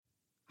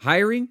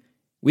Hiring?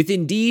 With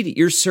Indeed,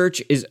 your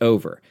search is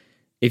over.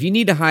 If you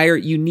need to hire,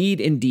 you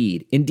need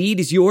Indeed. Indeed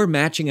is your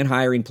matching and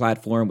hiring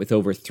platform with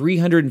over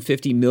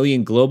 350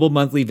 million global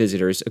monthly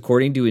visitors,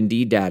 according to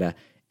Indeed data,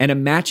 and a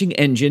matching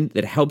engine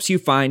that helps you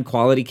find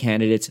quality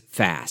candidates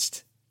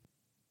fast.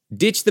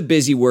 Ditch the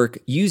busy work.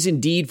 Use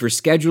Indeed for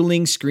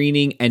scheduling,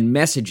 screening, and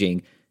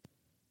messaging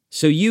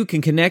so you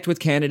can connect with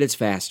candidates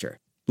faster.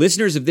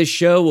 Listeners of this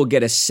show will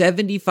get a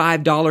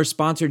 $75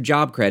 sponsored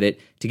job credit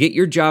to get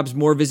your jobs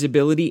more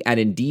visibility at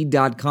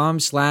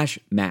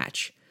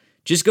Indeed.com/match.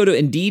 Just go to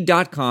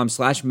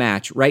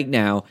Indeed.com/match right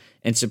now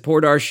and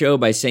support our show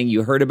by saying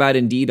you heard about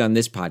Indeed on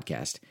this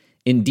podcast.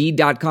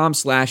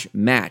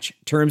 Indeed.com/match.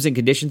 Terms and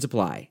conditions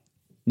apply.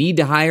 Need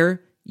to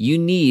hire? You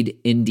need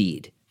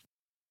Indeed.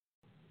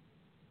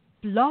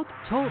 Blog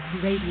Talk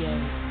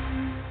Radio.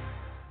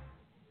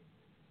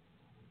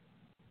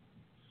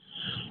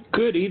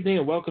 Good evening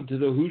and welcome to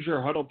the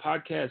Hoosier Huddle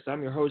podcast.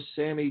 I'm your host,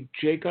 Sammy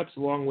Jacobs.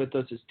 Along with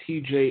us is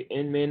TJ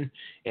Inman,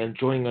 and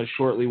joining us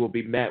shortly will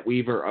be Matt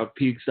Weaver of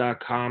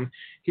Peaks.com,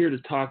 here to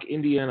talk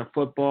Indiana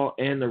football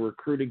and the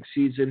recruiting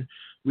season.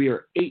 We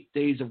are 8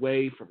 days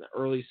away from the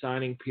early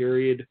signing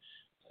period.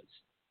 It's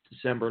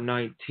December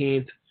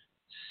 19th,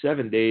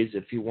 7 days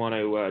if you want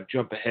to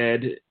jump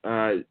ahead,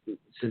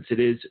 since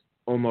it is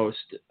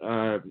almost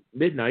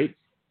midnight,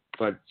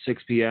 but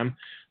 6 p.m.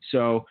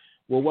 So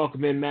we'll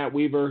welcome in Matt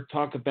Weaver,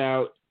 talk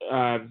about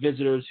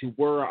visitors who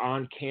were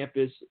on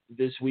campus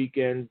this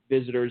weekend,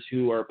 visitors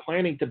who are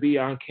planning to be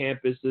on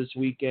campus this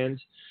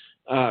weekend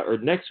or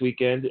next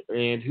weekend,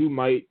 and who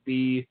might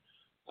be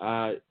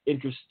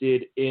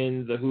interested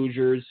in the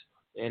Hoosiers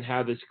and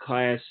how this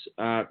class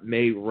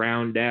may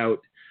round out.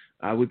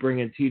 We bring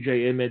in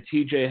TJ Inman.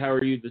 TJ, how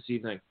are you this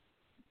evening?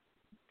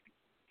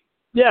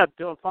 Yeah,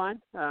 doing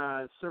fine.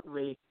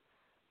 Certainly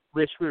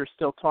wish we were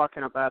still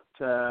talking about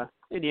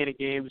Indiana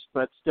games,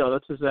 but still,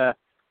 this is an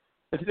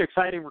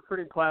exciting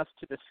recruiting class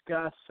to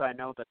discuss. I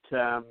know that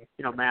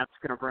Matt's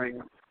going to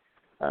bring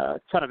a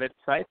ton of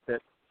insight.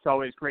 It's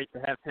always great to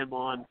have him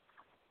on,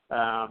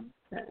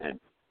 and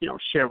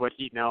share what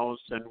he knows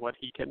and what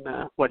he can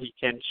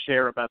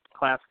share about the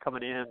class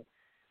coming in.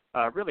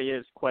 Really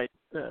is quite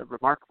a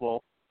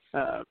remarkable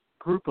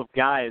group of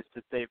guys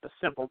that they've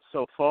assembled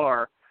so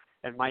far,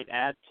 and might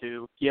add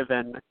to,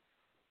 given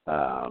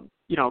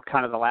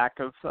kind of the lack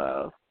of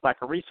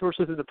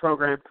resources in the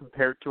program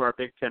compared to our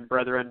Big Ten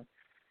brethren,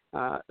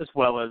 as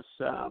well as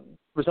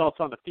results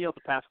on the field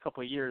the past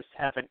couple of years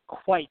haven't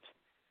quite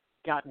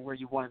gotten where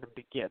you wanted them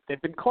to get.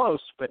 They've been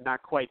close, but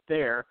not quite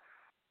there.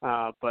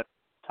 But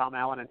Tom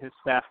Allen and his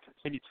staff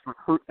continue to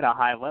recruit at a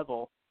high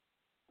level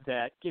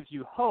that gives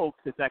you hope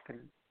that can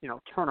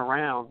turn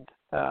around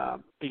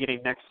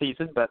beginning next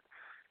season. But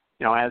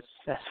as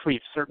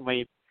we've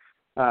certainly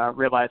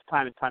realized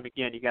time and time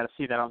again, you got to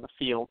see that on the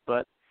field.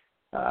 But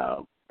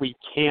we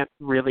can't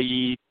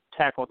really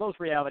tackle those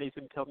realities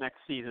until next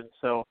season.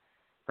 So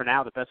for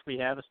now, the best we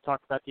have is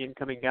talk about the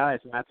incoming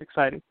guys, and that's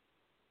exciting.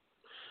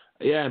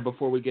 Yeah, and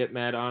before we get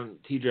Matt on,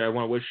 TJ, I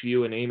want to wish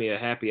you and Amy a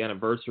happy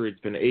anniversary.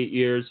 It's been 8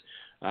 years.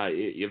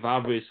 You've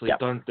obviously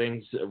done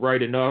things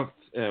right enough,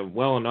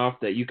 well enough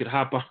that you could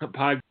hop on a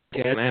podcast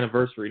on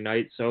anniversary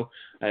night. So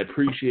I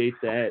appreciate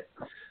that.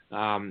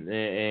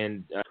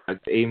 And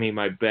Amy,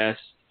 my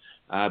best.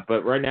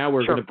 But right now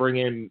we're going to bring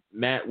in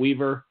Matt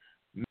Weaver.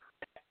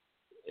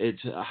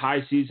 It's a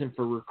high season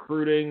for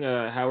recruiting.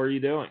 How are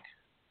you doing?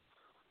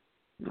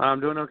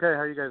 I'm doing okay. How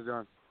are you guys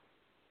doing?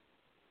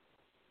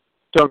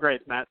 Doing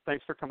great, Matt.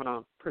 Thanks for coming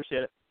on.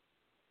 Appreciate it.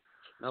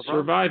 No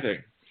problem.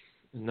 Surviving.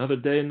 Another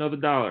day, another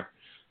dollar.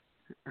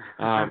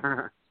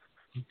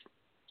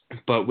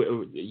 But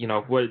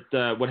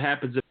what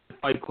happens if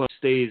Fight Club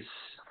stays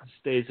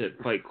at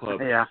Fight Club?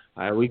 Yeah.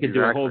 We could exactly.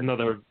 do a whole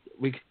nother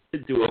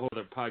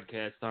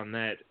podcast on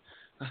that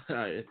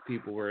if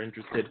people were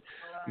interested.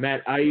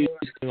 Matt, IU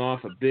is coming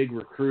off a big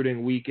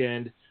recruiting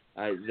weekend.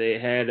 They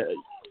had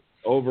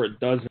over a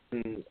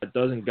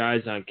dozen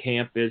guys on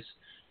campus.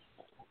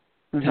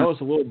 Mm-hmm. Tell us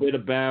a little bit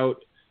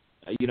about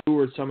who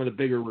were some of the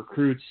bigger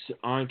recruits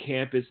on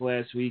campus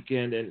last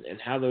weekend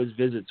and how those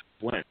visits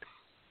went.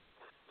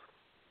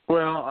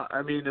 Well,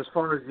 I mean, as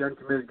far as the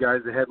uncommitted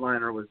guys, the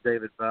headliner was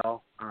David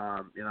Bell.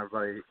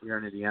 Everybody here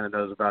in Indiana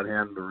knows about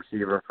him, the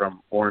receiver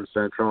from Orange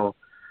Central,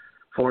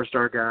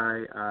 4-star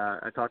guy.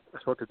 I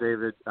spoke to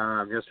David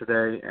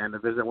yesterday, and the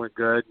visit went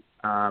good.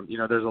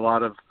 There's a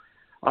lot of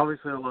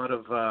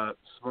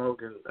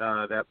smoke and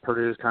that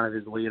Purdue's kind of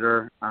his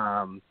leader.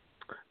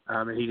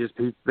 He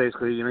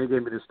basically, he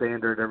gave me the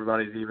standard.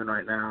 Everybody's even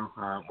right now.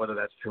 Whether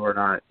that's true or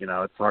not,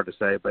 it's hard to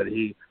say. But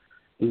he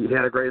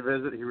had a great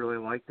visit. He really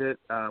liked it.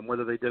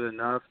 Whether they did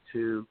enough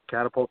to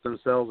catapult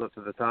themselves up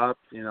to the top,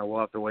 we'll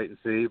have to wait and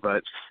see.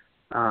 But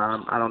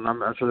I'm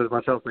not sure there's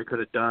much else they could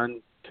have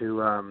done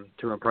to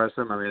impress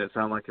him. I mean, it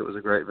sounded like it was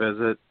a great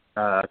visit.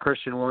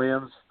 Christian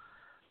Williams,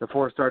 the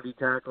 4-star D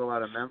tackle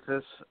out of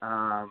Memphis.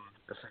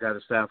 That's a guy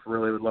the staff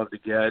really would love to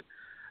get.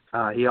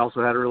 He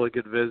also had a really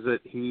good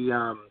visit. He's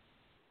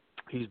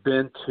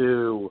been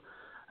to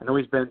I know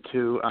he's been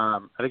to I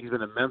think he's been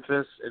to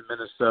Memphis and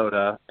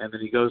Minnesota, and then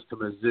he goes to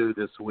Mizzou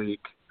this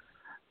week.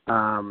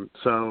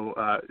 So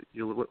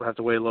you'll have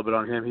to wait a little bit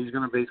on him. He's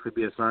going to basically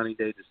be a signing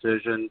day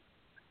decision.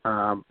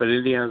 But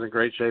Indiana's in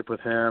great shape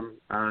with him.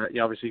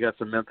 You obviously got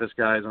some Memphis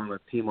guys on the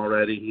team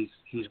already.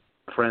 He's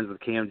friends with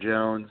Cam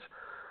Jones,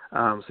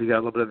 so you got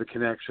a little bit of a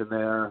connection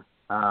there.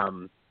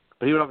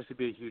 But he would obviously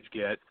be a huge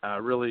get.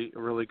 Really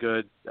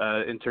good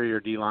interior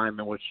D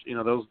lineman, which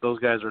those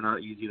guys are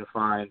not easy to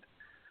find.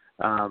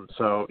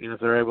 So if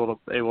they're able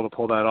to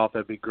pull that off,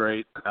 that'd be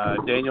great.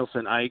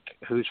 Danielson Ike,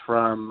 who's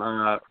from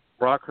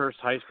Rockhurst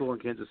High School in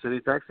Kansas City.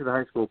 It's actually the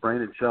high school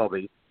Brandon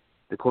Shelby,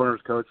 the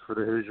corners coach for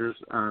the Hoosiers.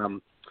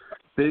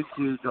 Big,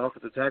 huge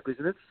offensive tackle. He's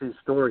an interesting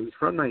story. He's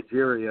from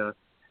Nigeria,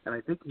 and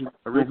I think he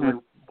originally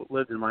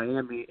lived in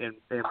Miami and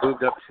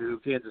moved up to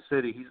Kansas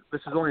City.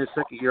 This is only his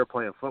second year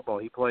playing football.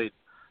 He played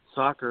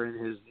soccer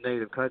in his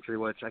native country,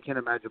 which I can't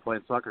imagine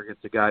playing soccer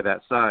against a guy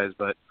that size,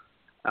 but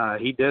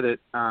he did it.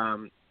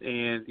 And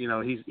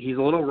he's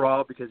a little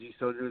raw because he's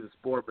so new to the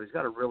sport, but he's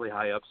got a really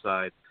high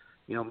upside.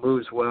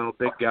 Moves well,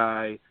 big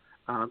guy.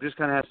 Just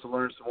kind of has to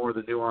learn some more of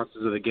the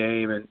nuances of the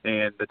game and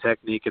the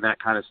technique and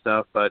that kind of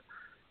stuff. But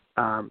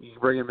you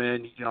bring him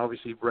in, you can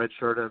obviously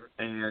redshirt him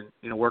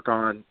and work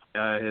on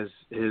his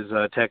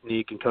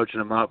technique and coaching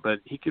him up. But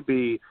he could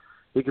be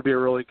a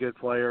really good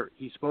player.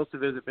 He's supposed to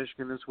visit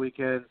Michigan this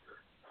weekend.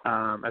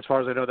 As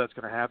far as I know, that's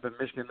going to happen.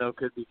 Michigan, though,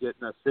 could be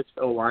getting a 6th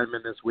O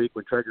lineman this week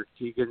when Traeger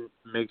Keegan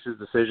makes his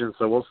decision.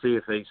 So we'll see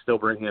if they still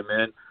bring him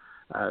in.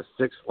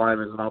 6th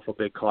lineman is an awful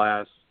big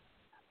class.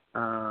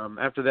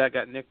 After that,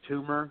 got Nick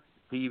Toomer,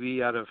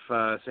 DB out of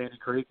Sandy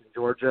Creek in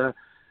Georgia.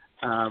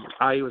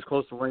 IU was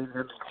close to landing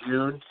him in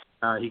June.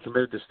 He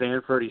committed to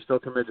Stanford. He's still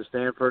committed to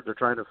Stanford. They're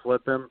trying to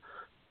flip him.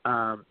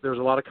 There was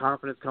a lot of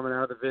confidence coming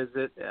out of the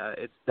visit.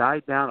 It's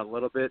died down a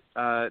little bit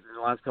in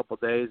the last couple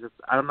of days.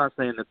 I'm not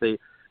saying that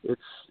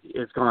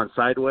it's gone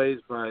sideways,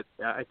 but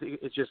I think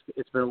it's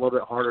been a little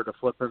bit harder to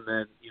flip him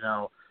than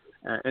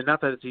and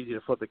not that it's easy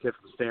to flip the kid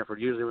from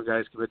Stanford. Usually when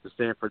guys commit to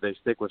Stanford, they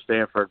stick with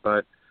Stanford,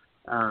 but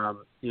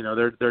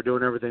they're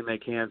doing everything they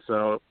can.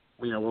 So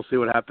we'll see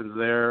what happens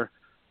there.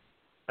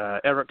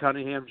 Everett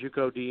Cunningham,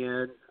 JUCO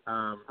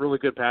DN, really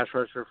good pass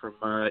rusher from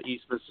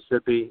East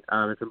Mississippi.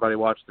 If anybody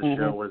watched the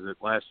show, was it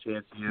Last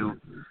Chance U?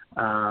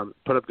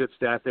 Put up good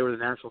stats. They were the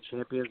national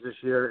champions this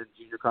year at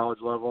junior college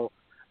level.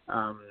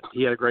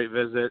 He had a great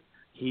visit.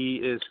 He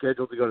is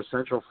scheduled to go to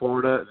Central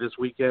Florida this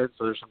weekend,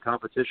 so there's some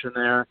competition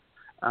there.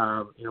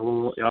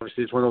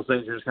 Obviously it's one of those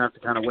things you're just going to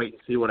have to kind of wait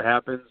and see what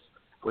happens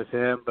with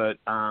him. But,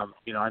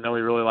 I know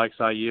he really likes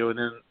IU. And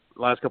then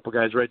the last couple of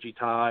guys, Reggie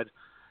Todd,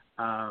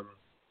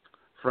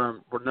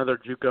 from another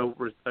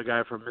JUCO, a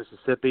guy from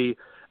Mississippi.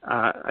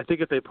 I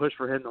think if they push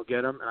for him, they'll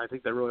get him, and I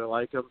think they really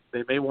like him.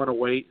 They may want to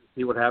wait and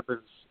see what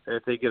happens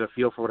if they get a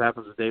feel for what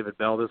happens with David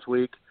Bell this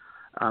week,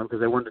 because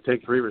they wanted to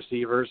take 3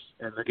 receivers,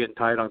 and they're getting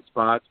tight on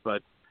spots.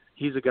 But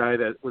he's a guy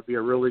that would be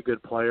a really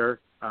good player.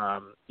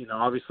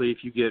 Obviously,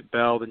 if you get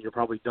Bell, then you're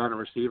probably done a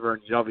receiver,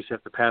 and you obviously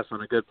have to pass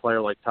on a good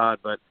player like Todd,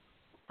 but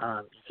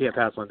you can't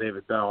pass on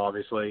David Bell,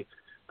 obviously.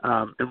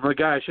 And the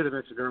guy I should have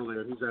mentioned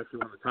earlier, he's actually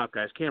one of the top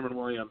guys, Cameron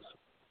Williams,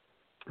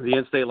 the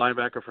in-state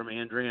linebacker from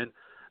Andrian.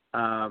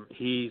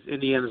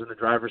 Indiana's in the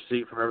driver's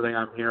seat from everything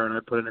I'm hearing. I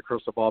put in a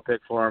crystal ball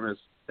pick for him,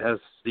 as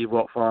Steve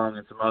Wiltfong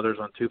and some others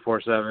on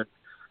 247.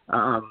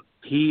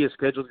 He is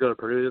scheduled to go to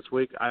Purdue this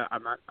week.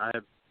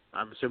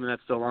 I'm assuming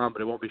that's still on,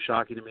 but it won't be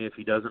shocking to me if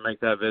he doesn't make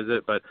that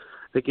visit. But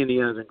I think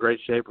Indiana's in great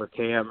shape with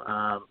Cam.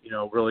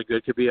 Really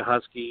good. Could be a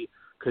Husky,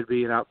 could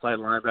be an outside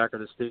linebacker,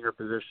 the stinger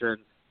position,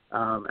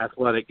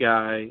 athletic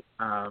guy.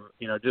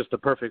 Just a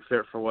perfect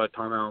fit for what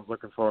Tom Allen's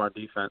looking for on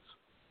defense.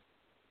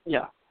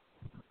 Yeah,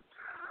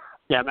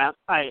 Matt.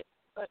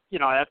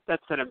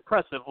 That's an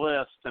impressive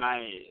list, and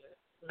I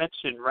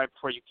mentioned right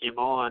before you came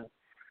on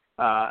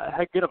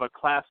how good of a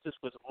class this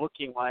was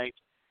looking like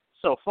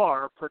so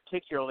far,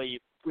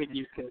 particularly when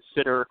you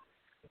consider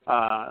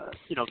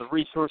the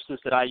resources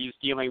that IU's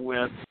dealing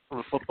with from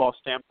a football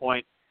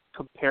standpoint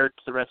compared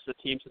to the rest of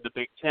the teams in the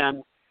Big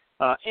Ten,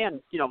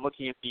 and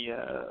looking at the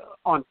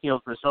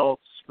on-field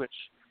results, which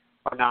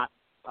are not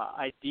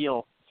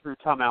ideal through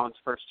Tom Allen's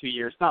first 2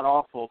 years. Not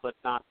awful, but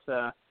not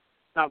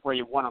where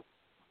you want them.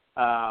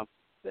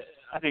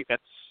 I think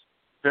that's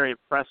a very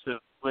impressive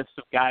list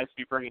of guys to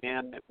be bringing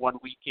in at one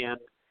weekend.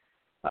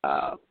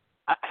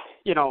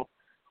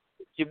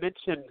 You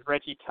mentioned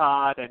Reggie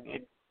Todd, and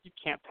you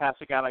can't pass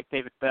a guy like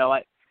David Bell.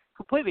 I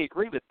completely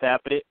agree with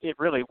that, but it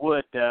really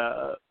would.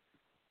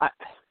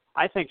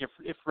 I think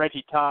if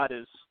Reggie Todd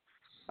is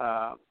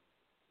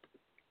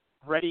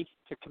ready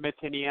to commit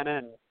to Indiana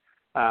and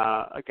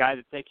a guy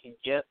that they can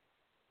get,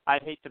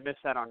 I'd hate to miss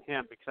out on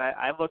him, because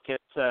I look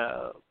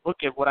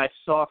at what I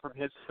saw from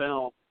his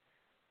film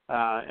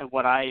and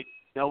what I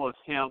know of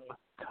him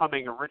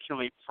coming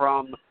originally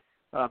from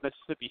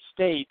Mississippi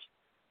State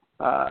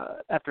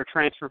after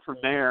transfer from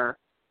there.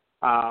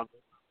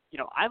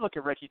 I look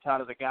at Reggie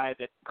Todd as a guy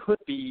that could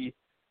be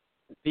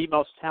the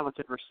most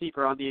talented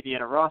receiver on the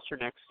Indiana roster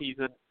next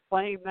season.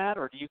 playing that,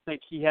 or do you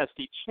think he has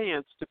the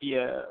chance to be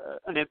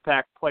an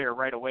impact player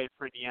right away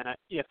for Indiana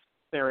if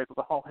they're able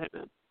to haul him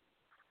in?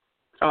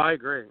 Oh, I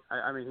agree.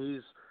 I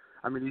mean,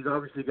 he's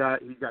obviously got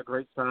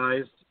great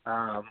size.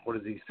 What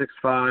is he?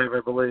 6'5",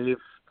 I believe.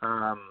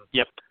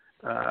 Yep.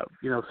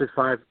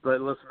 6'5",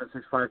 but listen at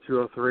 6'5",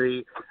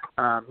 203.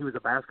 He was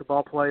a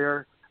basketball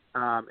player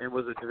and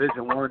was a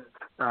Division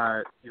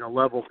I,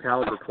 level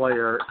caliber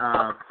player.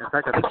 In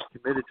fact, I think he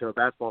committed to a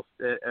basketball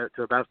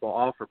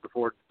offer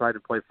before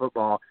deciding to play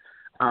football.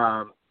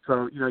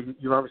 So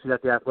you've obviously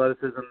got the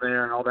athleticism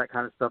there and all that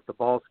kind of stuff, the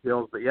ball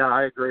skills. But yeah,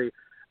 I agree.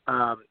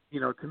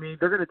 To me,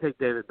 they're going to take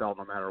David Bell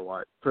no matter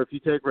what. So if you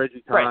take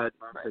Reggie Todd,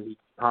 say he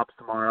pops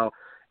tomorrow,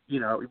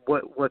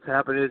 what's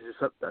happened is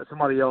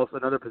somebody else,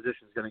 another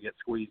position is going to get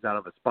squeezed out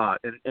of a spot,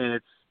 and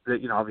it's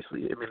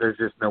obviously, I mean, there's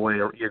just no way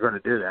you're going to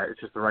do that. It's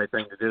just the right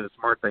thing to do, the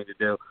smart thing to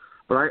do.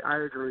 But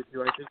I agree with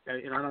you. I think,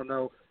 and I don't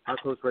know how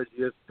close Reggie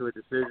is to a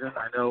decision.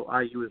 I know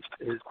IU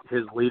is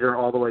his leader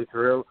all the way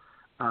through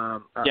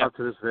up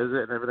to this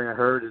visit, and everything I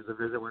heard is the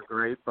visit went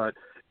great. But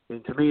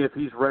to me, if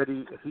he's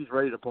ready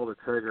to pull the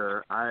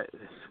trigger,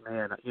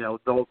 the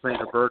old saying,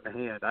 a bird in the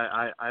hand.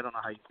 I don't know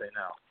how you say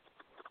no.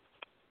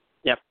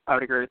 Yep, I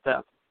would agree with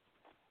that.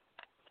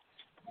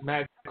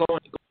 Matt,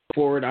 going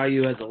forward,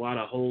 IU has a lot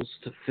of holes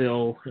to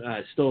fill.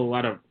 Still a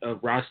lot of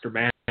roster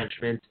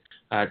management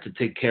to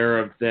take care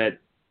of that.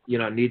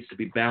 Needs to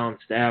be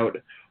balanced out.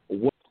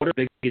 What are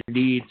the biggest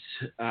needs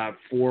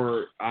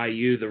for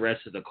IU the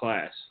rest of the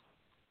class?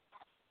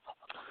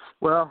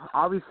 Well,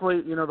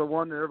 obviously, the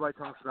one that everybody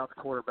talks about,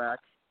 the quarterback,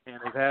 and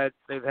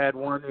they've had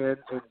one in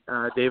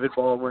David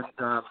Baldwin,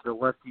 the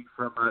lefty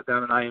from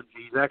down in IMG.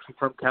 He's actually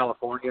from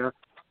California,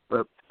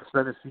 but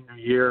spent his senior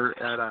year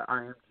at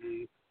IMG.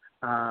 He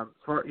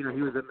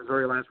was in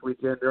Missouri last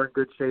weekend. They're in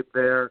good shape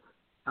there.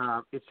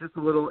 It's just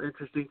a little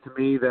interesting to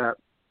me that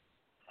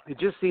it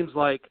just seems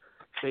like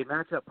they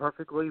match up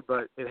perfectly,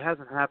 but it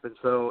hasn't happened.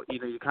 So,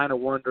 you kind of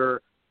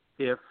wonder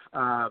if,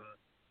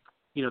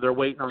 they're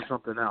waiting on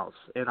something else.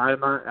 And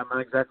I'm not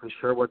exactly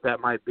sure what that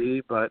might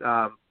be, but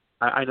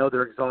I know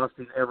they're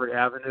exhausting every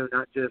avenue,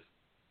 not just,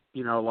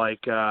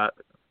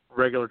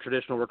 regular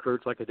traditional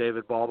recruits like a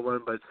David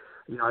Baldwin, but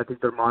I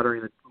think they're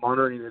monitoring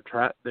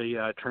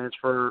the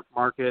transfer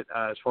market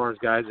as far as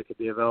guys that could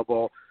be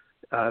available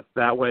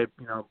that way.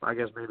 I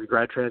guess maybe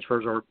grad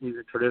transfers or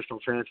even traditional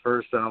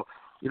transfers. So,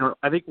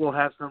 I think we'll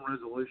have some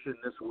resolution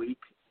this week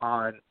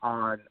on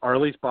or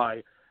at least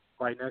by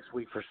next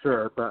week for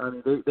sure. But I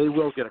mean, they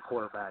will get a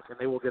quarterback, and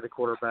they will get a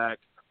quarterback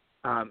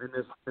in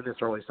this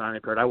early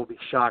signing period. I will be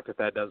shocked if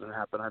that doesn't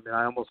happen. I mean,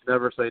 I almost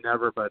never say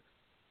never, but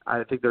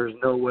I think there's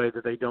no way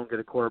that they don't get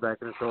a quarterback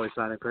in this early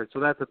signing period. So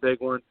that's a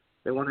big one.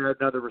 They want to add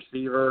another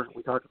receiver.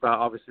 We talked about,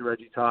 obviously,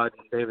 Reggie Todd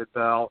and David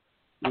Bell.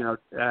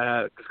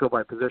 Just go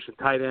by position.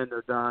 Tight end,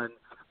 they're done.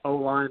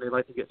 O-line, they'd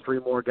like to get 3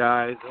 more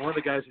guys. And one of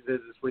the guys who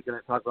visited this weekend, I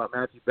talked about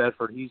Matthew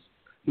Bedford. He's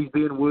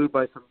being wooed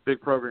by some big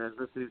programs,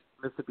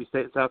 Mississippi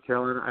State and South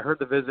Carolina. I heard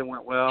the visit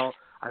went well.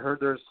 I heard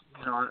there's,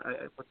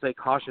 I would say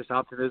cautious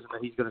optimism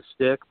that he's going to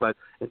stick. But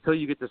until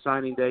you get to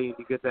signing day and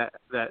you get that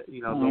the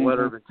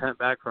letter of intent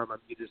back from him,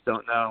 you just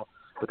don't know.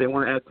 But they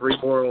want to add 3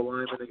 more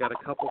O-linemen. They got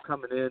a couple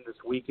coming in this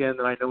weekend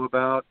that I know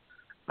about.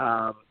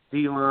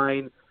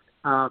 D-line.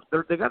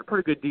 They got a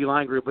pretty good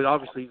D-line group, but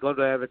obviously you'd love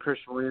to have a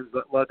Christian Williams,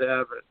 but love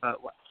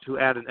to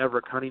add an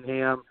Everett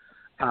Cunningham.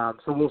 So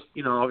we'll,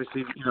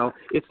 obviously,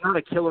 it's not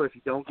a killer if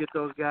you don't get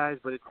those guys,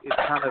 but it's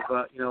kind of,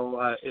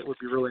 it would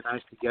be really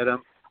nice to get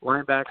them.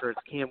 Linebacker, it's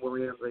Cam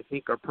Williams, I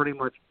think, are pretty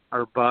much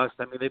our bust.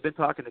 I mean, they've been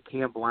talking to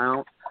Cam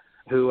Blount,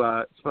 who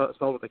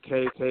spelled with a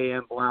K,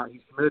 K-M Blount.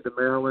 He's committed to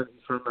Maryland.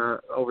 He's from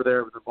over there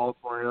in the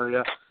Baltimore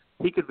area.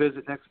 He could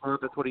visit next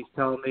month. That's what he's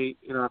telling me.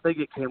 If they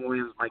get Cam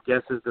Williams, my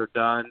guess is they're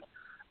done.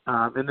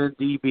 And then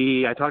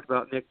DB, I talked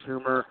about Nick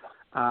Toomer.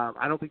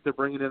 I don't think they're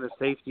bringing in a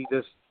safety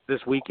this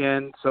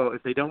weekend. So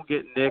if they don't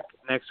get Nick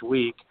next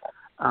week,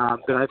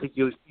 then I think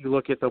you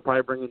look at they'll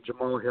probably bring in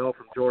Jamal Hill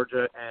from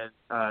Georgia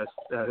and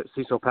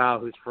Cecil Powell,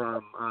 who's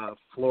from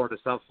Florida,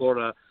 South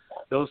Florida.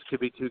 Those could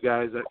be 2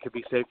 guys that could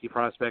be safety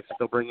prospects that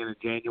they'll bring in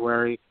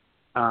January.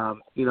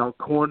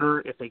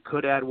 Corner, if they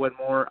could add one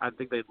more, I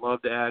think they'd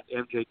love to add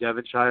MJ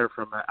Devonshire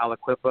from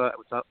Aliquippa,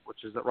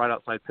 which is right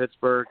outside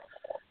Pittsburgh.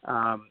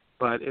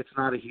 But it's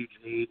not a huge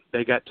need.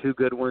 They got 2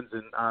 good ones,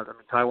 and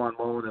Tywan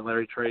Mullen and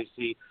Larry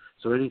Tracy.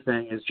 So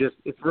anything is just,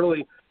 it's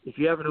really, if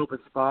you have an open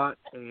spot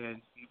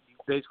and you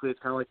basically it's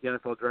kind of like the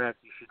NFL draft,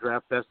 you should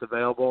draft best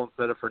available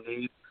instead of for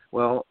need.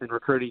 Well, in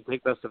recruiting,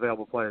 take best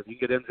available player. If you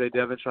get MJ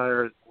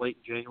Devonshire late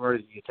in January,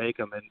 then you take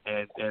him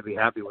and be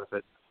happy with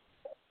it.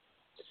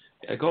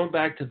 Yeah, going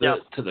back to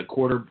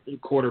the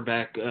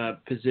quarterback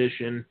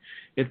position,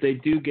 if they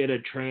do get a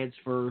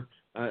transfer,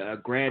 a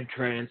grad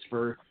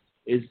transfer,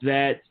 is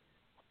that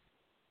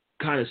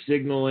kind of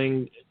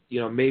signaling,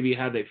 maybe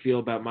how they feel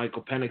about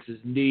Michael Penix's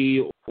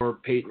knee or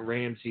Peyton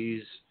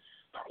Ramsey's,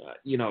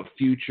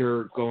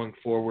 future going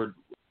forward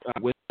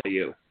with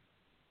you?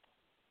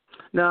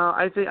 No,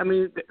 I think. I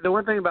mean, the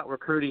one thing about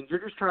recruiting,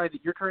 you're trying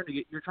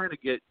to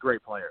get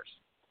great players.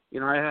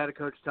 I had a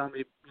coach tell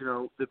me,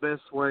 the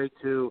best way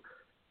to,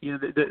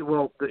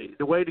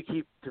 the way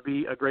to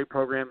be a great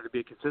program and to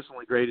be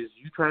consistently great is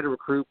you try to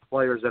recruit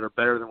players that are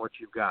better than what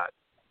you've got.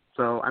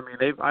 So,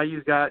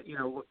 IU's got,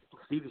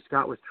 Stevie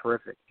Scott was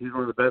terrific. He's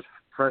one of the best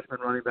freshman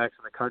running backs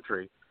in the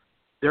country.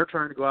 They're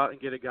trying to go out and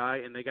get a guy,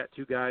 and they got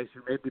two guys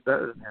who may be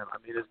better than him.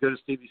 As good as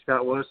Stevie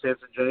Scott was,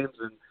 Samson James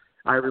and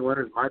Ivory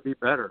Leonard might be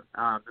better.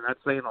 And that's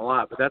saying a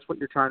lot, but that's what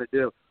you're trying to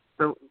do.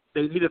 So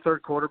they need a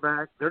third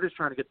quarterback. They're just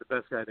trying to get the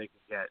best guy they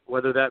can get,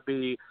 whether that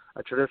be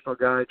a traditional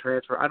guy,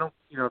 transfer.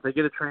 If they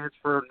get a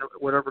transfer,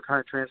 whatever kind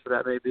of transfer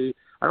that may be,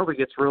 I don't think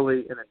it's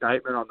really an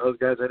indictment on those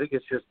guys. I think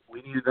it's just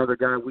we need another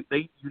guy.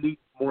 You need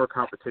more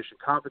competition.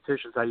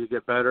 Competition is how you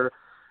get better.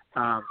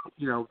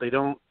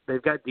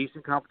 They've got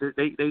decent competition.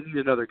 They need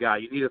another guy.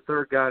 You need a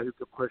third guy who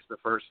can push the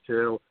first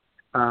two.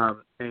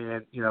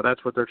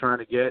 That's what they're trying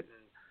to get.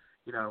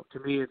 And, to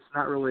me, it's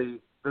not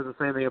really doesn't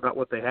say anything about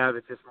what they have.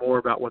 It's just more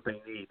about what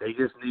they need. They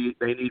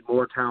need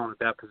more talent at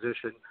that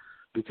position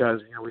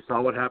because, we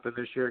saw what happened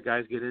this year.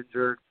 Guys get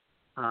injured,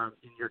 and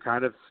you're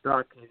kind of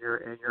stuck and you're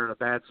in a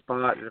bad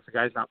spot. And if the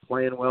guy's not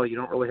playing well, you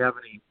don't really have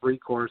any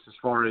recourse as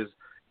far as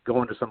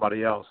going to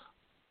somebody else.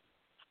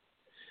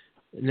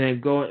 And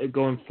then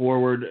going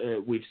forward,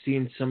 we've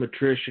seen some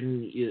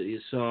attrition. You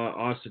saw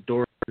Austin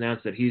Dorr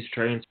announce that he's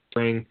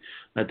transferring.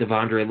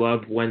 Devondre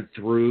Love went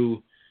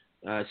through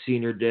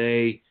senior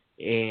day,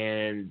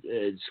 and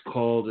it's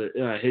called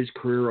his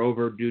career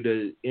over due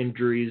to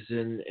injuries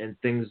and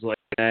things like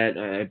that.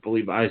 I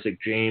believe Isaac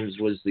James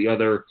was the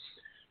other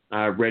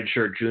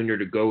redshirt junior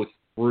to go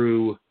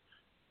through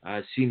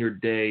senior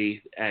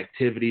day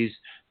activities.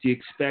 Do you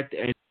expect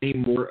any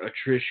more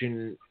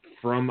attrition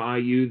from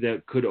IU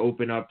that could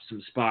open up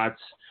some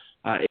spots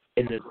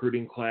in the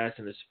recruiting class,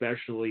 and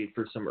especially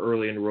for some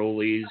early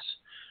enrollees?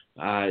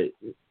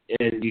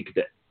 And you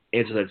could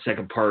answer that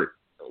second part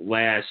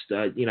last.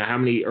 How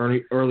many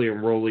early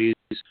enrollees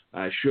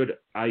should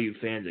IU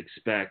fans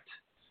expect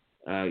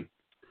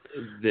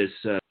this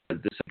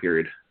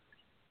period?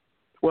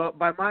 Well,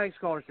 by my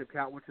scholarship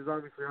count, which is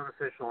obviously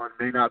unofficial and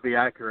may not be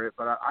accurate,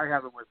 but I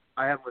have them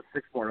with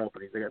 6 more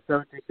openings. They got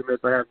 17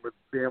 commits. I have them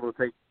being able to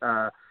take,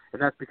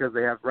 and that's because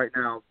they have right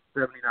now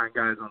 79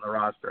 guys on the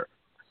roster.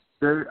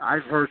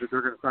 I've heard that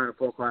they're going to sign a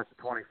full class of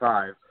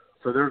 25.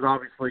 So there's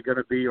obviously going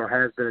to be or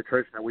has been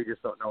attrition that we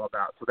just don't know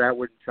about. So that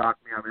wouldn't shock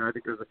me. I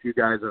think there's a few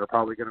guys that are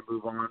probably going to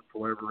move on for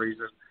whatever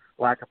reason,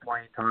 lack of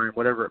playing time,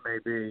 whatever it may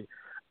be.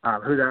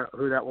 Who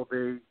that will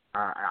be,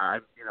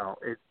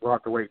 we'll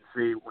have to wait and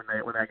see when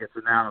that gets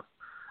announced.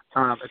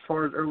 As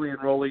far as early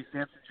enrollees,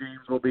 Samson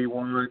James will be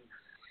one.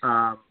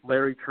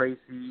 Larry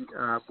Tracy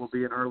will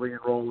be an early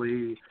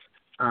enrollee.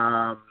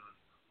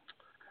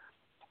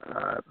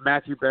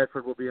 Matthew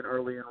Bedford will be an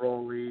early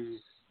enrollee.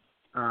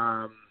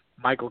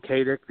 Michael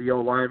Kadick, the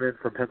old lineman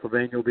from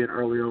Pennsylvania, will be an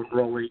early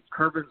enrollee.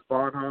 Kervins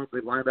Bonhomme, the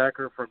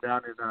linebacker from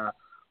down in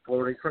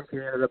Florida. He's from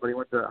Canada, but he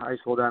went to high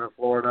school down in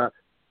Florida.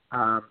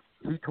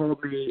 He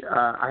told me,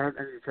 I need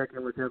to check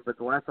in with him, but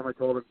the last time I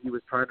told him, he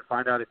was trying to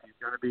find out if he's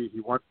going to be,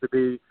 he wants to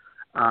be,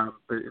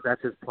 but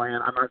that's his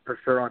plan. I'm not for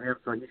sure on him,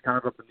 so he's kind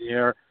of up in the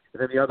air.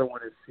 And then the other one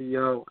is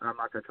CEO. I'm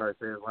not going to try to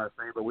say his last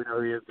name, but we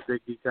know he is the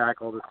big D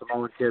tackle, the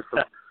Samoan kid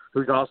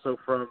who's also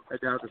from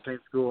down at the same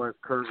school as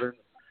Kervins.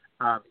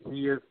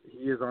 He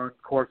is on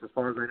course, as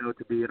far as I know,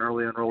 to be an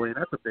early enrollee, and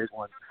that's a big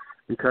one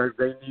because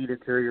they need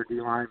interior D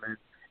linemen.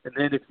 And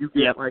then if you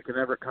get like an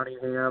Everett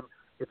Cunningham,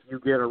 if you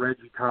get a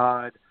Reggie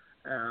Todd,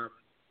 and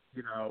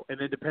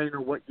then depending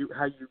on what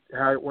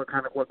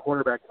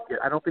quarterback you get.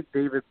 I'm not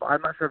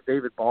sure if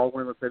David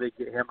Baldwin, let's say they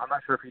get him. I'm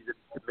not sure if he's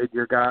a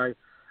mid-year guy.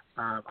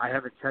 I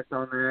haven't checked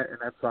on that, and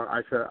that's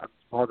I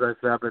apologize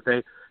for that. But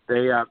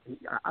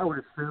I would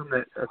assume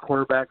that a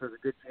quarterback, there's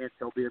a good chance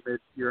he'll be a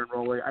mid-year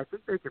enrollee. I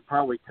think they could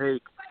probably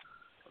take.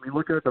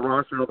 Looking at the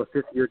roster of all the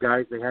fifth-year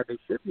guys they had, they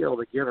should be able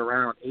to get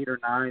around 8 or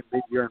 9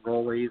 mid-year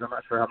enrollees. I'm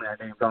not sure how many I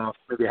named off,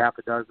 maybe half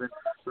a dozen.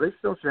 So they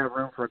still should have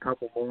room for a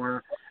couple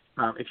more.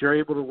 If you're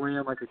able to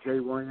land like a Jay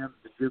Williams,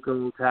 the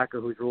JUCO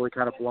tackle who's really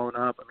kind of blown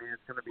up,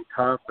 it's going to be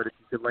tough. But if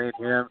you could land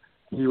him,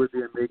 he would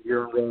be a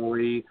mid-year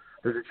enrollee.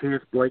 There's a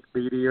chance Blake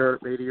Meteor,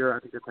 I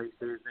think that's how you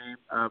say his name,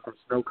 from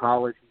Snow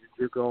College.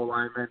 He's a JUCO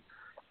lineman.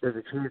 There's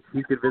a chance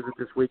he could visit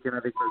this weekend. I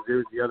think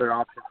Mizzou's the other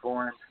option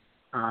for him.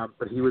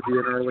 But he would be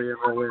an early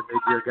enrollee,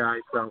 mid-year guy.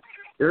 So I think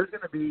there's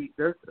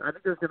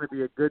going to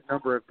be a good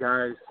number of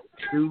guys,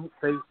 new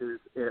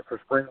faces for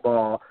spring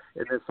ball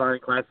in this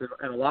signing class,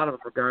 and a lot of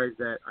them are guys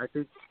that I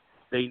think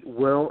they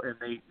will and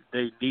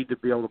they need to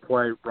be able to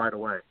play right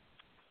away.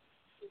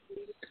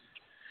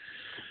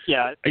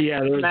 Yeah.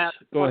 Matt,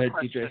 go ahead,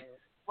 TJ.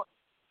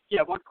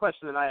 One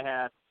question that I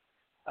had.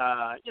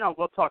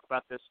 We'll talk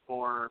about this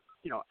more,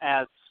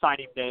 as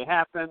signing day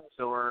happens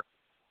or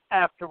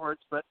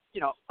afterwards, but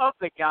of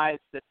the guys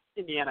that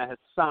Indiana has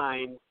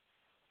signed,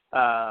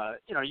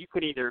 you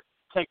could either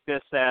take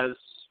this as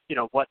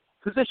what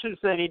positions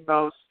they need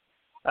most,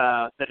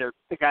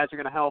 the guys are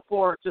going to help,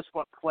 or just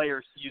what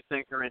players you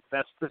think are in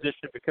best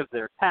position because of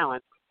their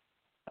talent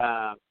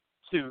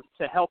to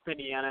help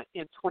Indiana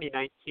in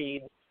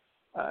 2019.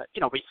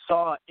 we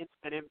saw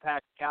instant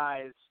impact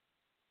guys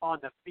on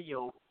the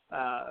field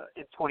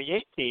in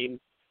 2018.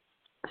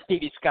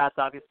 Stevie Scott's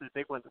obviously the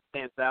big one that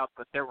stands out,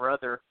 but there were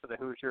other for the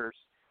Hoosiers.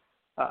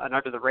 An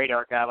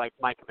under-the-radar guy like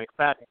Micah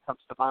McFadden comes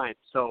to mind.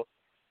 So,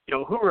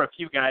 who are a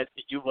few guys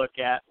that you look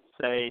at and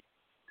say,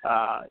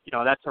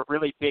 that's a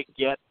really big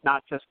get,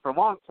 not just for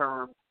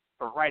long-term,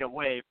 but right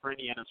away for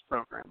Indiana's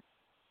program?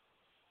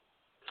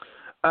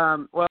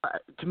 Well,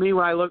 to me,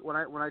 when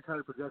I try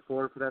to project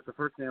forward for that, the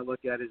first thing I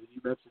look at is, and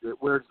you mentioned it,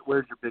 where's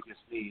your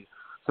biggest need?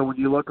 So when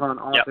you look on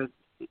offense,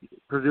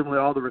 presumably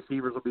all the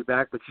receivers will be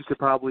back, but you could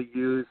probably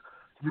you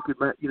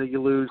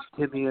lose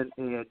Timmy and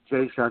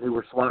Jayshon, who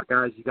were slot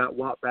guys. You got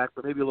Watt back,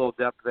 but maybe a little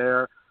depth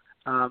there.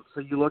 So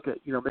you look at,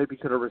 maybe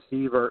could a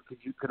receiver,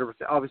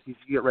 obviously if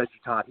you get Reggie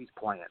Todd, he's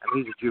playing. I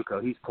mean, he's a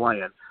JUCO, he's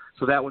playing.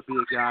 So that would be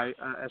a guy.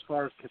 As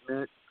far as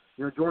commit,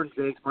 Jordan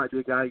Jakes might be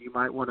a guy you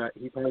might want to,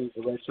 he probably is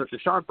a red shirt.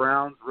 Deshaun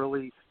Brown's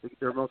really,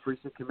 their most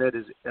recent commit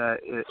is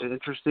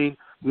interesting.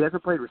 He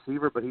hasn't played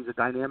receiver, but he's a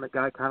dynamic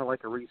guy, kind of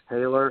like a Reese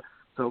Taylor.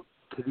 So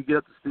can he get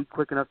up to speed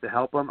quick enough to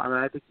help him? I mean,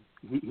 I think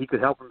he could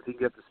help him if he can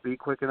get up to speed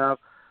quick enough.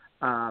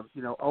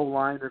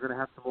 O-line, they're going to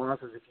have some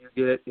losses if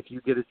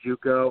you get a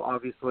JUCO.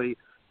 Obviously,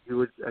 you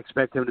would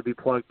expect him to be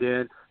plugged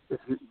in. If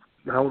you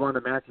hold on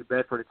to Matthew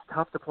Bedford, it's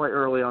tough to play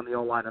early on the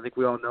O-line. I think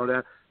we all know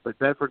that. But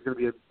Bedford's going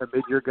to be a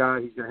mid-year guy.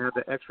 He's going to have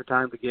the extra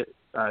time to get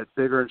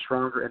bigger and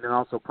stronger and then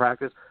also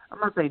practice. I'm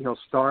not saying he'll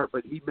start,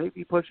 but he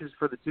maybe pushes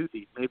for the 2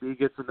 deep. Maybe he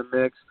gets in the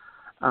mix.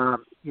 If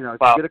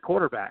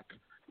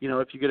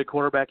you get a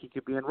quarterback, he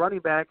could be in. Running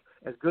back,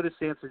 as good as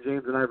Samson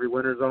James and Ivory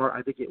Winters are,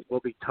 I think it will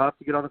be tough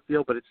to get on the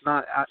field, but it's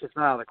not out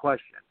of the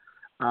question.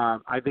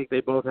 I think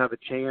they both have a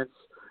chance.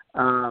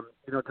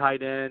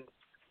 Tight end,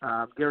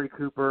 Gary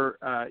Cooper,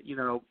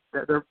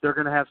 they're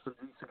going to have some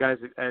decent guys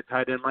at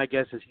tight end. My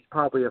guess is he's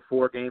probably a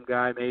 4-game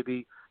guy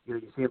maybe.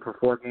 You see him for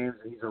 4 games,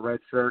 and he's a red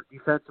shirt.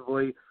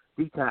 Defensively,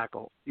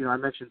 D-tackle. I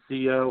mentioned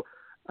CEO.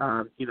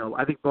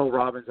 I think Bo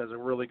Robbins has a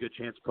really good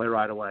chance to play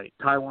right away.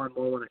 Tywan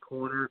Mullen at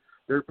corner.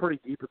 They're pretty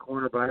deep at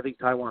corner, but I think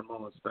Tywan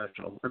Mullen's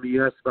special. I mean,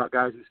 you asked about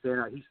guys who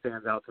stand out. He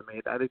stands out to me.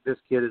 I think this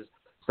kid is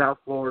South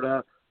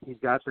Florida. He's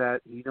got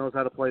that. He knows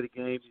how to play the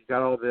game. He's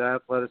got all the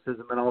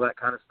athleticism and all that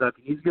kind of stuff.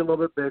 He needs to get a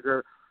little bit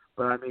bigger,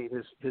 but, I mean,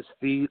 his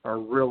feet are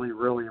really,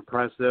 really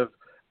impressive.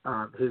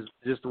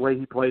 Just the way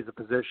he plays the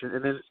position.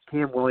 And then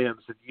Cam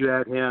Williams, if you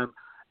add him,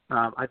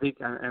 I think,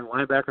 and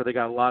linebacker, they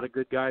got a lot of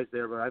good guys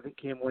there, but I think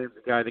Cam Williams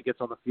is a guy that gets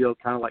on the field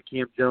kind of like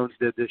Cam Jones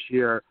did this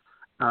year,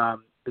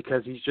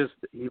 because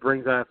he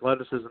brings that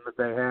athleticism that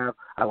they have.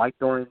 I like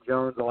Dorian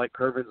Jones. I like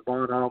Curvins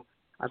Bonham.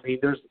 I mean,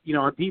 there's,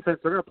 on defense,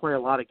 they're going to play a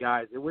lot of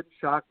guys. It wouldn't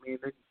shock me, and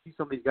then you see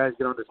some of these guys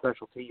get onto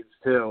special teams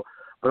too.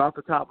 But off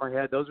the top of my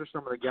head, those are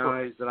some of the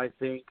guys that I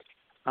think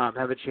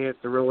have a chance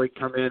to really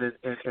come in and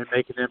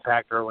make an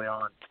impact early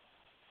on.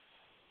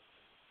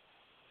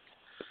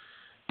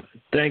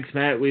 Thanks,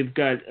 Matt. We've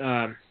got,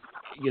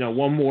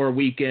 one more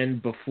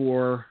weekend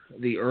before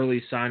the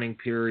early signing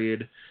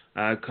period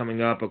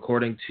coming up.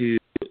 According to,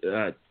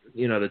 the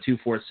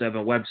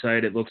 247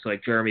 website, it looks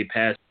like Jeremy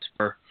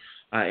Pastor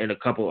and a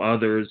couple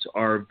others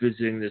are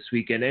visiting this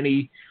weekend.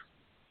 Any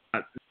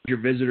your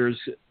visitors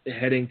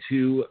heading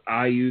to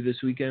IU this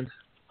weekend?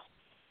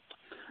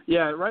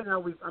 Yeah, right now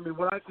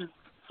what I can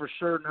for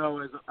sure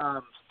know is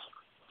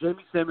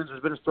Jamie Simmons.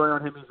 There's been a story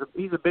on him.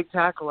 He's a big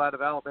tackle out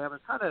of Alabama.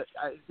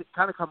 It's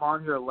kind of come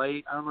on here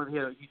late. I don't know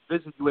if he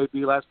visited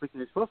UAB last week,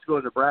 and he's supposed to go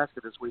to Nebraska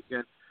this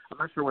weekend. I'm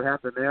not sure what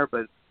happened there,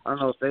 but I don't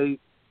know if they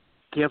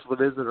canceled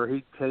the visit or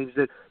he changed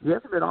it. He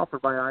hasn't been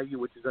offered by IU,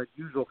 which is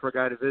unusual for a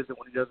guy to visit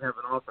when he doesn't have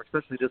an offer,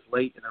 especially this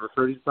late in the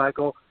recruiting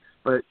cycle.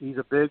 But he's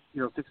a big,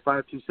 6'5",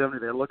 270.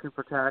 They're looking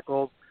for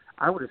tackles.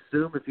 I would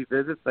assume if he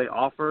visits, they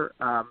offer.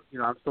 I'm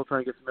still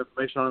trying to get some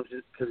information on him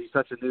just because he's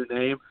such a new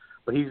name.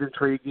 But he's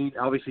intriguing.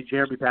 Obviously,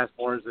 Jeremy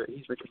Passmore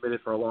he's been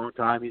committed for a long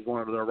time. He's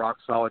one of their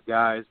rock-solid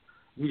guys.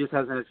 He just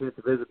hasn't had a chance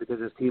to visit because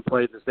his team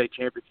played in the state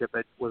championship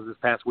that was this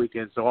past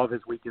weekend, so all of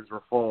his weekends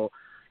were full.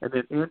 And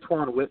then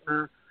Antoine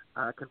Whitner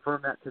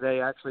confirmed that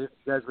today. Actually, if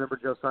you guys remember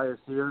Josiah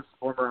Sears,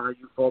 former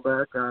IU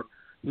fullback,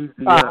 he's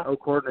the O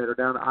coordinator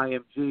down at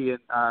IMG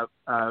and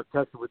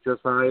texted with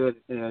Josiah,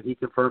 and he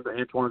confirmed that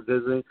Antoine's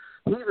visiting.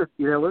 He's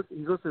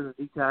listed as a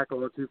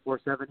D-tackle at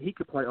 247. He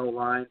could play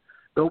O-line.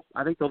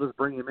 I think they'll just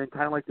bring him in,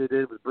 kind of like they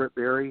did with Britt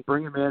Berry.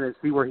 Bring him in and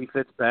see where he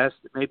fits best.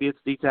 Maybe it's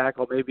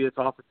D-tackle, maybe it's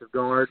offensive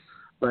guard,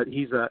 but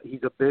he's a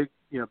big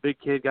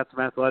kid, got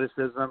some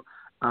athleticism.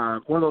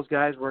 One of those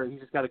guys where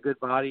he's just got a good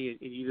body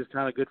and you just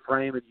kind of good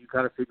frame, and you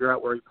kind of figure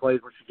out where he plays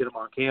once you get him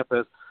on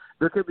campus.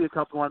 There could be a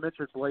couple. I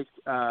mentioned Blake.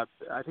 I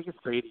think it's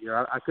Beatty,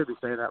 or I could be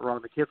saying that wrong.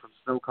 The kid from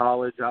Snow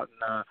College out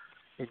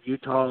in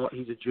Utah.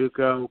 He's a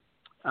JUCO.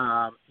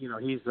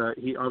 He's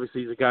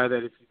a guy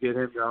that if you get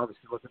him, you're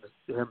obviously looking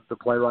to him to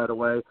play right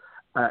away.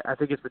 I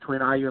think it's between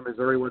IU and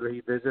Missouri whether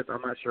he visits.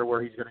 I'm not sure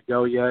where he's going to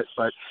go yet,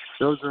 but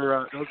those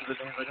are the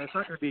names. Like, it's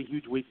not going to be a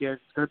huge weekend.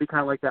 It's going to be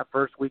kind of like that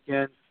first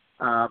weekend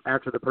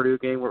after the Purdue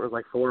game where it was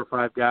like 4 or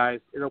 5 guys.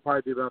 It'll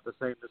probably be about the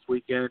same this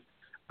weekend.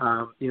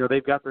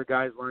 they've got their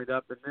guys lined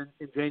up. And then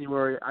in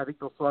January, I think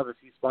they'll still have a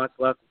few spots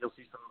left, and you'll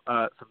see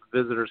some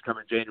visitors come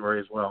in January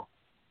as well.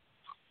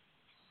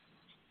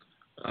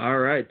 All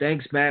right.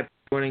 Thanks, Matt,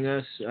 for joining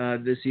us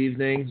this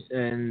evening.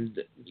 And,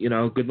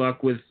 good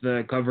luck with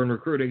covering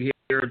recruiting here.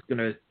 It's going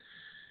to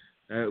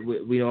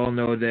we all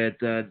know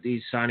that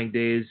these signing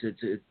days,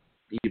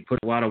 you put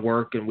a lot of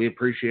work, and we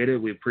appreciate it.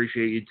 We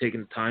appreciate you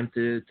taking the time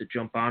to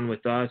jump on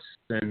with us.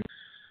 And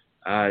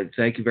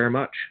thank you very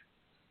much.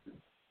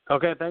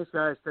 Okay, thanks,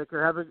 guys. Take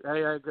care. Have a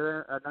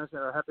nice,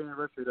 happy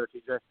anniversary there,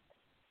 TJ.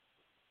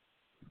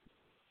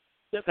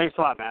 Yeah, thanks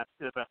a lot, Matt.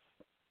 You're the best.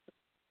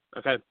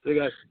 Okay, see you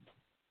guys.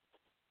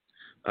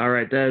 All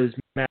right, that is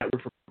Matt. We're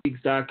from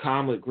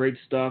Peaks.com with great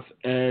stuff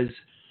as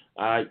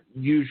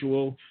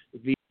usual.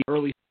 The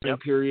early signing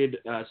period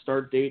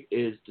start date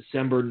is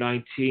December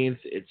 19th.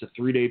 It's a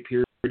 3-day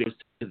period. It goes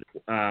to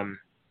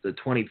the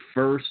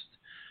 21st,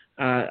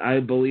 I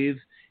believe.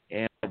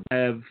 And we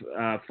have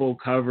full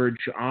coverage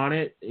on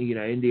it.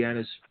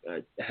 Indiana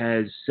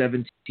has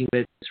 17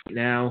 commits right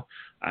now.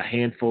 A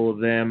handful of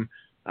them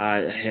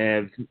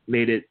have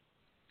made it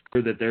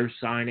clear that they're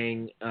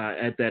signing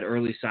at that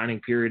early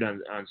signing period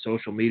on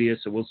social media.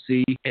 So we'll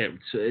see.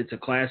 It's a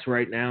class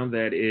right now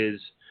that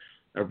is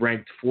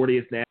ranked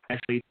 40th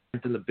nationally,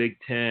 10th in the Big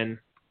Ten.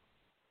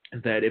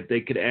 That if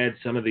they could add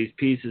some of these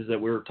pieces that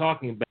we were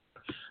talking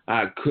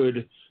about,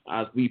 could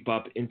leap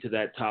up into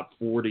that top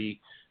 40.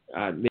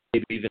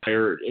 Maybe even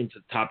higher into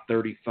the top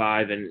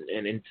 35 and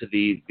into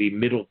the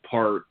middle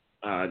part,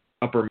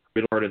 upper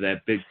middle part of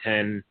that Big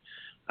Ten,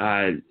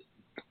 the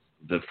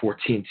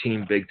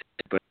 14-team Big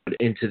Ten, but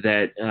into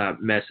that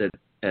mess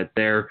at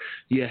there.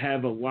 You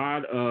have a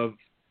lot of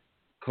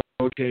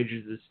coach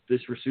changes.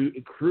 This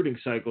recruiting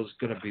cycle is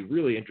going to be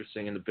really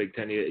interesting in the Big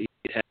Ten. You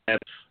have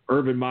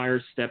Urban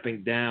Meyer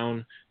stepping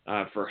down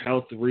for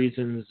health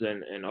reasons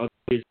and other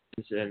reasons,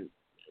 and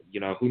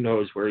who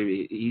knows where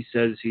he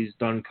says he's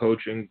done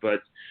coaching,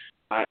 but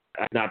I'd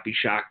not be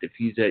shocked if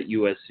he's at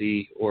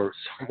USC or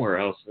somewhere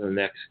else in the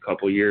next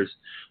couple of years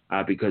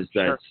because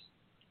that's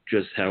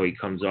just how he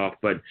comes off.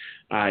 But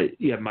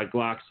you have Mike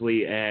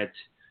Loxley at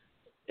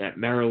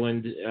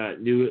Maryland,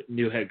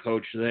 new head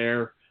coach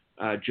there,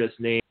 just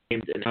named,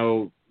 and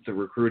how the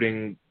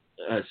recruiting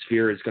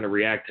sphere is going to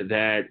react to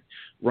that.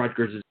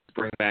 Rutgers is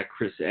bringing back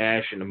Chris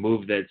Ash in a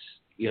move that's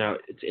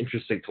it's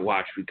interesting to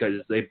watch because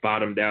they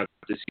bottomed out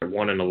this year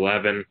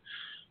 1-11,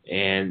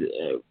 and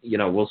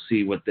we'll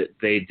see what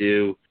they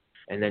do.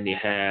 And then you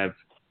have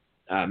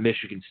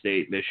Michigan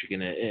State,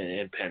 Michigan,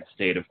 and Penn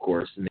State, of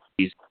course, in the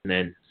East. And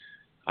then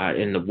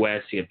in the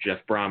West, you have Jeff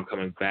Brom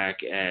coming back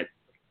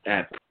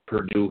at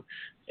Purdue,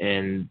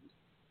 and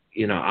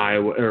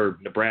Iowa or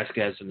Nebraska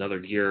has another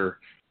year,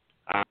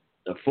 a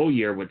full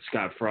year with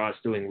Scott Frost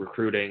doing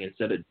recruiting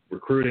instead of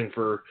recruiting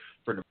for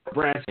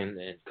Nebraska and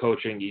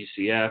coaching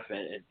UCF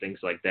and things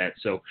like that.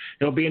 So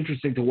it'll be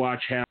interesting to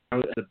watch how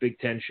the Big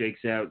Ten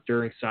shakes out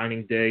during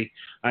signing day.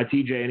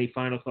 TJ, any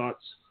final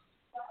thoughts?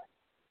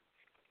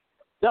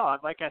 No,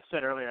 like I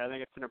said earlier, I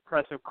think it's an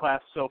impressive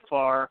class so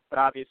far, but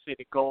obviously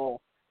the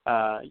goal,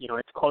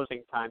 it's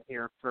closing time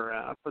here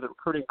for the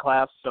recruiting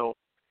class. So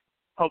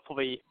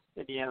hopefully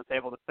Indiana's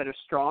able to finish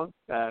strong,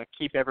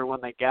 keep everyone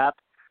they got.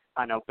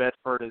 I know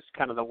Bedford is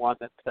kind of the one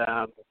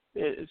that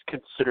is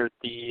considered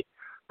the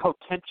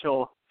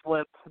potential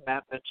flip.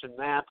 Matt mentioned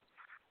that.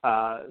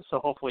 So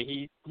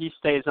hopefully he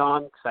stays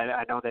on because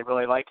I know they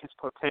really like his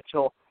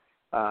potential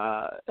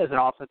as an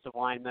offensive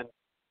lineman.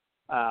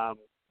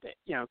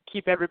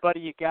 Keep everybody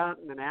you got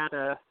and then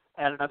add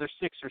another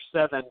 6 or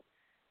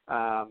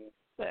 7.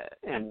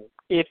 And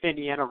if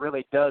Indiana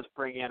really does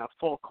bring in a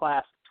full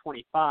class of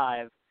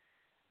 25,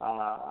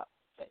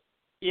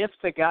 if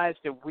the guys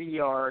that we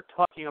are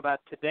talking about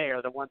today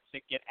are the ones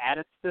that get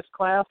added to this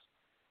class,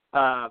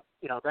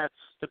 that's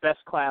the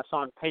best class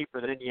on paper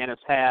that Indiana's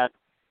had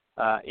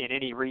in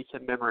any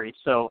recent memory.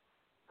 So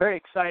very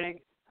exciting,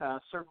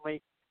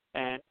 certainly.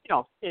 And,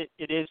 it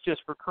is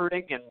just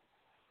recruiting. And,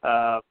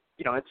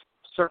 it's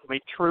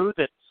certainly true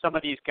that some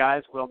of these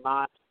guys will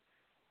not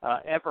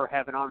ever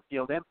have an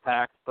on-field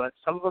impact, but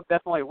some of them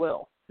definitely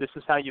will. This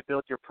is how you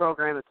build your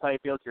program. It's how you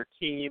build your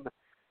team.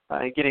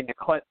 And getting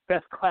the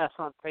best class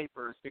on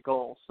paper is the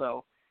goal.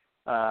 So,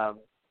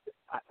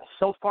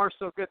 so far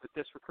so good with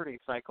this recruiting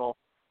cycle.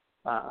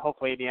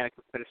 Hopefully Indiana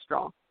can finish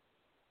strong.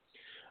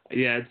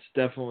 Yeah, it's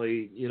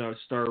definitely,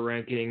 star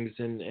rankings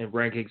and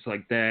rankings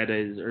like that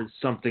are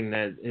something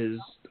that is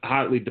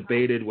hotly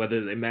debated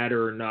whether they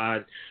matter or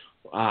not.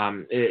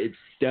 It's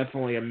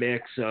definitely a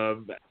mix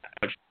of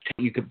how much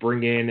you could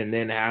bring in and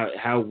then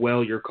how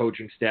well your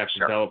coaching staff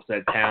develops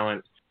that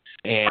talent.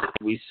 And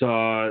we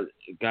saw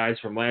guys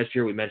from last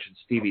year. We mentioned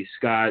Stevie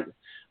Scott,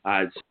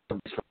 from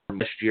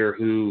last year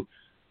who,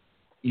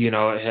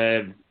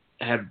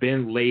 have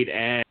been late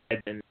ads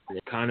and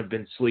kind of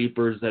been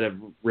sleepers that have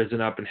risen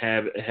up and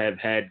have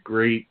had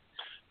great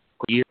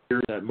years.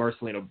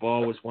 Marcelino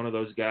Ball was one of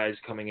those guys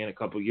coming in a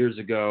couple years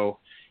ago,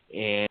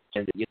 and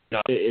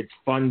it's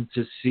fun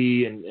to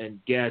see and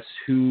guess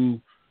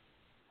who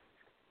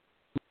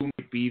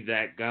might be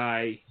that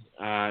guy,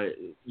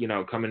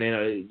 coming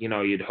in.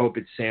 You'd hope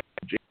it's Sam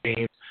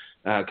James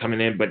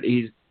coming in, but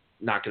he's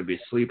not going to be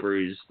a sleeper.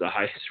 He's the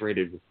highest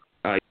rated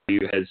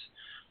has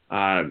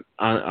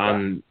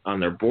on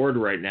their board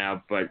right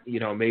now. But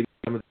maybe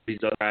some of these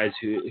other guys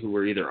who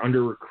were either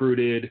under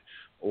recruited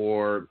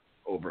or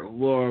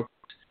overlooked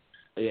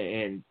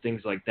and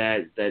things like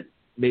that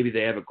maybe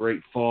they have a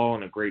great fall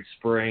and a great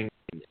spring,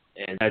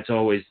 and that's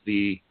always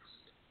to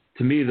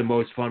me the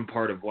most fun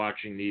part of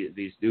watching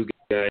these new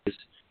guys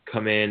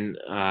come in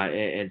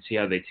and see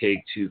how they take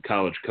to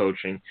college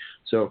coaching.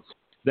 So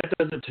that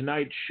does it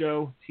tonight's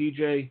show.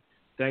 TJ,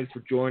 thanks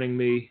for joining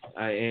me,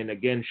 and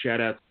again, shout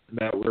out to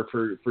Matt Weir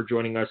for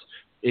joining us.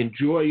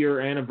 Enjoy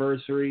your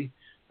anniversary.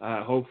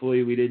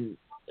 Hopefully we didn't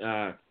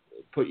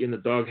put you in the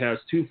doghouse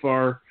too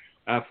far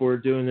for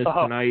doing this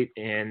tonight,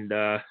 and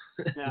yeah.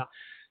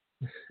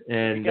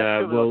 And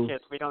we'll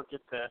kids. We don't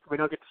get to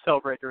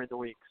celebrate during the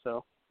week,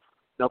 so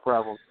no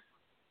problem.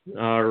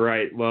 All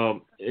right.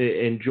 Well,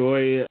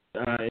 enjoy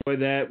that.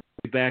 We'll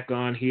be back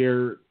on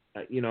here,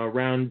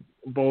 around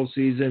bowl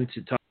season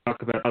to talk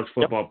about college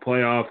football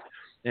playoff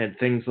and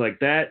things like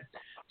that.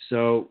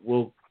 So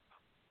we'll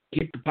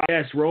keep the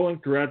podcast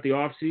rolling throughout the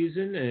off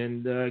season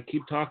and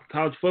keep talking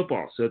college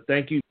football. So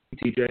thank you,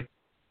 TJ.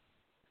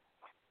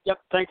 Yep.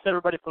 Thanks,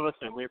 everybody, for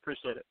listening. We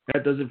appreciate it.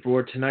 That does it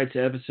for tonight's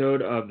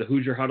episode of the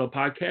Hoosier Huddle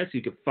podcast.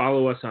 You can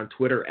follow us on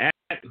Twitter at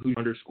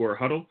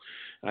Hoosier_Huddle.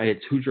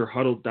 It's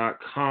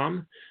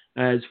HoosierHuddle.com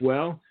as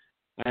well.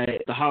 The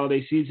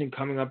holiday season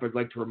coming up, I'd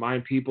like to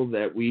remind people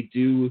that we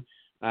do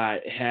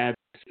have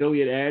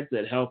affiliate ads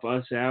that help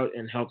us out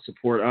and help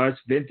support us.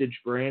 Vintage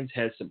Brands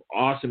has some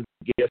awesome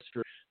gifts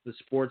for the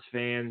sports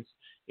fans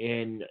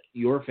in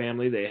your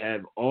family. They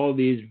have all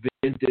these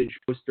vintage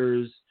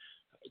posters,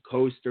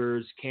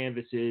 coasters,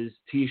 canvases,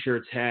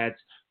 T-shirts, hats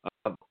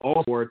of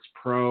all sports,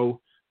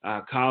 pro,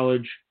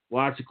 college,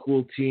 lots of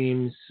cool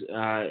teams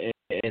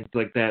and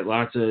like that.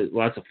 Lots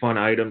of fun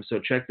items. So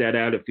check that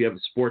out if you have a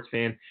sports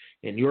fan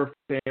in your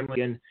family.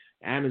 Again,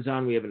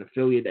 Amazon, we have an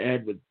affiliate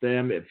ad with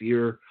them. If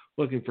you're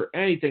looking for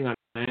anything on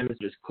Amazon,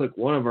 just click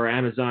one of our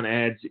Amazon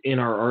ads in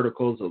our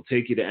articles. It'll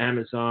take you to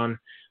Amazon.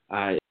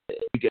 You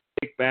get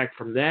a kickback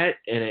from that,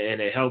 and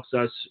it helps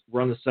us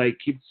run the site,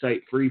 keep the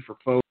site free for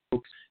folks,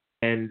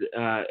 and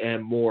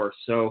more.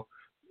 So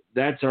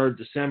that's our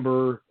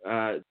December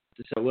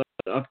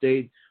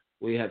update.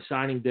 We have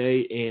signing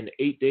day in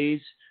 8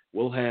 days.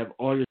 We'll have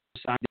all your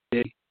signing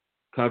day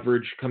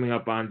coverage coming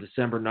up on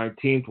December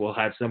 19th. We'll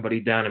have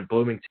somebody down in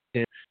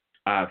Bloomington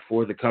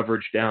for the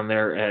coverage down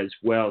there as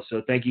well.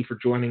 So thank you for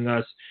joining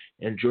us.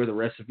 Enjoy the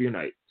rest of your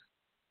night.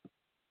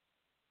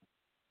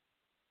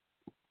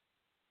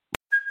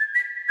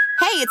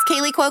 Hey, it's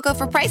Kaylee Cuoco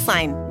for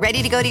Priceline.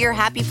 Ready to go to your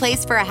happy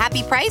place for a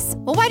happy price?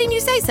 Well, why didn't you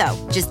say so?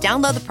 Just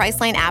download the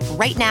Priceline app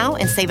right now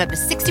and save up to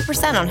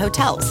 60% on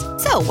hotels.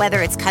 So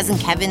whether it's Cousin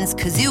Kevin's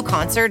Kazoo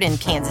Concert in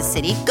Kansas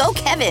City, go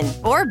Kevin,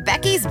 or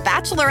Becky's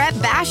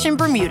Bachelorette Bash in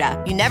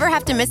Bermuda, you never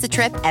have to miss a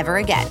trip ever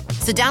again.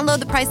 So download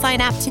the Priceline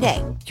app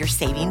today. Your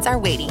savings are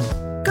waiting.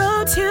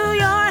 Go to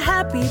your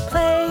happy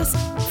place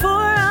for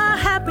a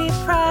happy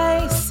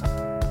price.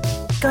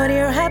 Go to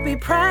your happy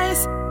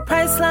price,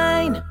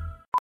 Priceline.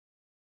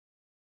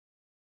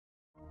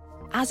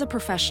 As a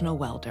professional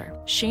welder,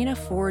 Shayna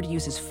Ford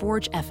uses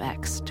Forge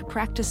FX to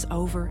practice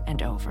over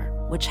and over,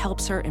 which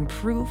helps her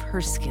improve her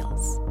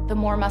skills. The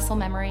more muscle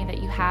memory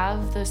that you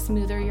have, the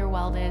smoother your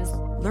weld is.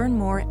 Learn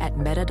more at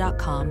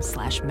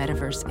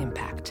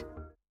meta.com/metaverseimpact.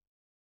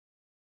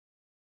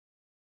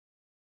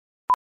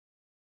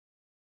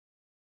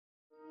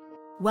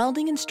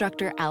 Welding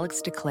instructor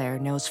Alex DeClaire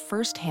knows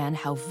firsthand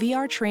how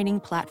VR training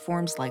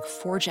platforms like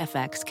Forge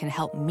FX can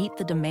help meet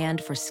the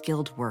demand for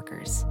skilled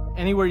workers.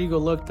 Anywhere you go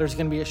look, there's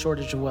going to be a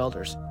shortage of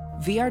welders.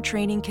 VR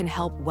training can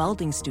help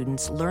welding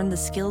students learn the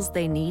skills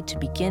they need to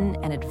begin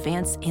and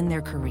advance in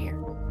their career.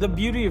 The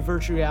beauty of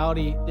virtual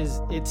reality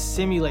is it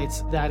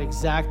simulates that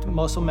exact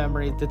muscle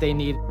memory that they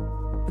need.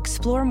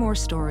 Explore more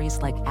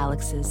stories like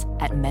Alex's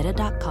at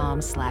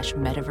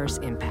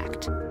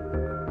meta.com/metaverseimpact.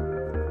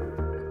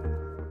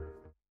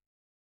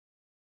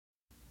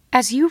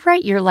 As you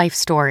write your life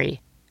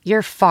story,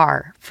 you're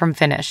far from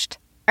finished.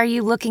 Are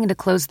you looking to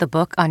close the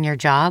book on your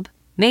job?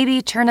 Maybe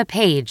turn a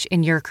page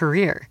in your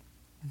career?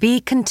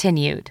 Be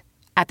continued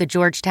at the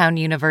Georgetown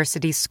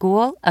University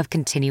School of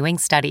Continuing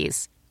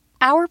Studies.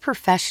 Our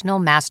professional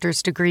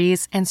master's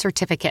degrees and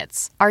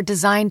certificates are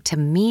designed to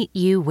meet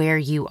you where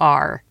you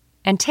are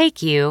and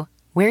take you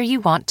where you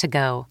want to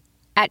go.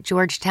 At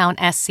Georgetown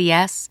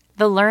SCS,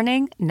 the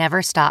learning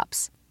never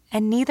stops,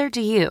 and neither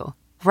do you.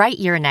 Write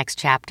your next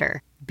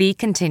chapter. Be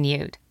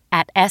continued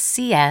at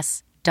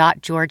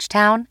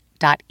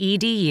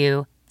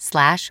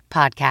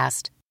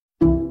scs.georgetown.edu/podcast.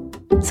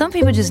 Some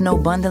people just know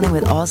bundling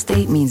with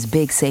Allstate means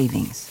big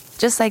savings.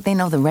 Just like they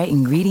know the right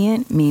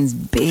ingredient means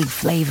big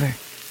flavor.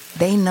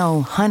 They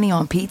know honey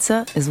on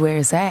pizza is where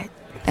it's at.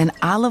 And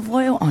olive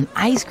oil on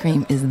ice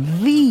cream is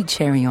the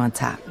cherry on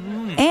top.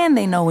 And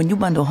they know when you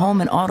bundle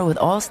home and auto with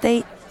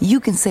Allstate, you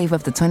can save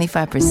up to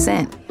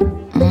 25%.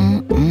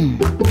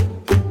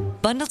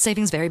 Bundled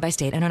savings vary by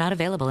state and are not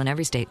available in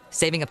every state.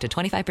 Saving up to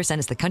 25%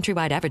 is the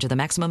countrywide average of the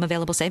maximum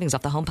available savings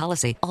off the home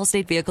policy.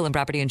 Allstate Vehicle and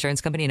Property Insurance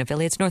Company and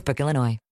affiliates, Northbrook, Illinois.